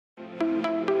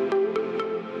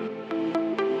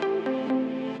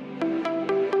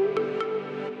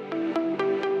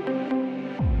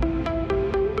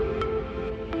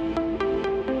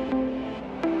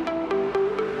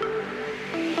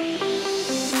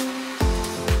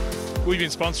We've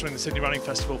been sponsoring the Sydney Running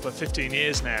Festival for 15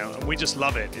 years now, and we just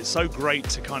love it. It's so great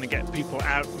to kind of get people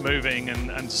out moving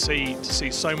and to see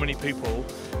so many people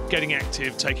getting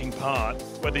active, taking part.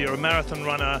 Whether you're a marathon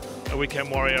runner, a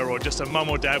weekend warrior, or just a mum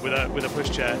or dad with a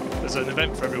pushchair, there's an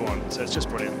event for everyone, so it's just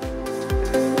brilliant.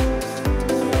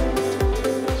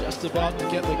 Just about to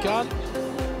get the gun.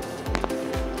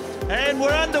 And we're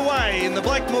underway in the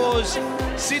Blackmores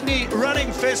Sydney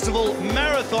Running Festival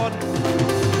Marathon.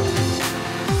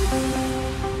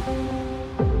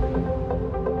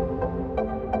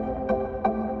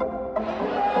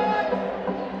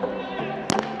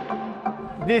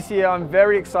 This year I'm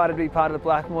very excited to be part of the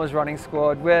Blackmores running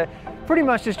squad. We're pretty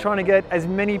much just trying to get as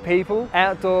many people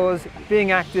outdoors,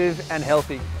 being active and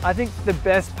healthy. I think the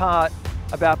best part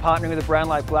about partnering with a brand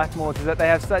like Blackmores is that they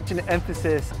have such an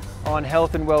emphasis on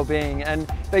health and well-being, and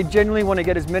they genuinely want to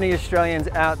get as many Australians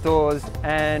outdoors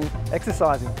and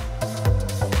exercising.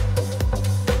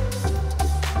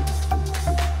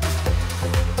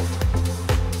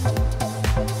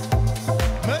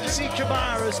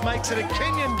 Makes it a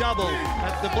Kenyan double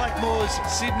at the Blackmores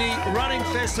Sydney Running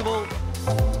Festival.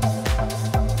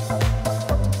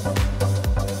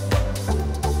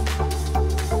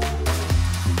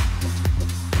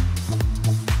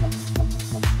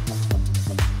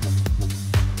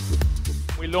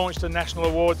 We launched a national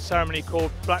awards ceremony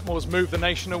called Blackmores Move the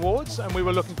Nation Awards, and we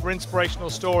were looking for inspirational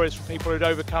stories from people who'd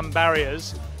overcome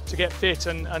barriers to get fit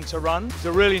and to run. It's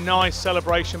a really nice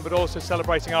celebration, but also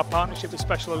celebrating our partnership with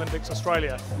Special Olympics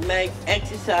Australia. Make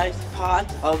exercise part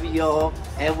of your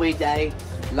everyday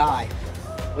life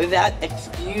without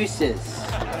excuses.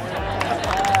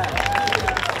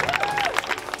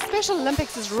 Special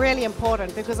Olympics is really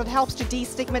important because it helps to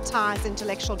destigmatise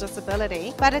intellectual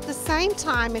disability, but at the same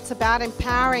time it's about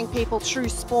empowering people through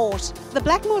sport. The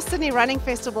Blackmores Sydney Running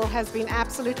Festival has been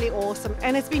absolutely awesome,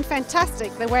 and it's been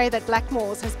fantastic the way that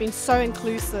Blackmores has been so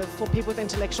inclusive for people with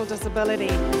intellectual disability.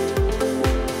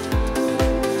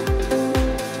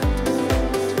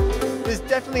 There's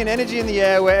definitely an energy in the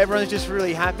air where everyone's just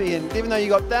really happy, and even though you've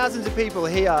got thousands of people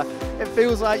here, it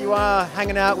feels like you are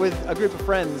hanging out with a group of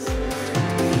friends.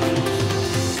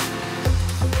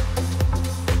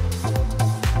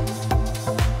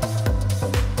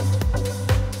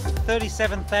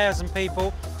 $37,000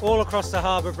 people all across the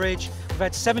Harbour Bridge. We've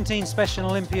had 17 Special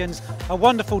Olympians, a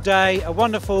wonderful day, a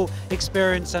wonderful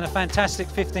experience and a fantastic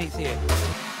 15th year.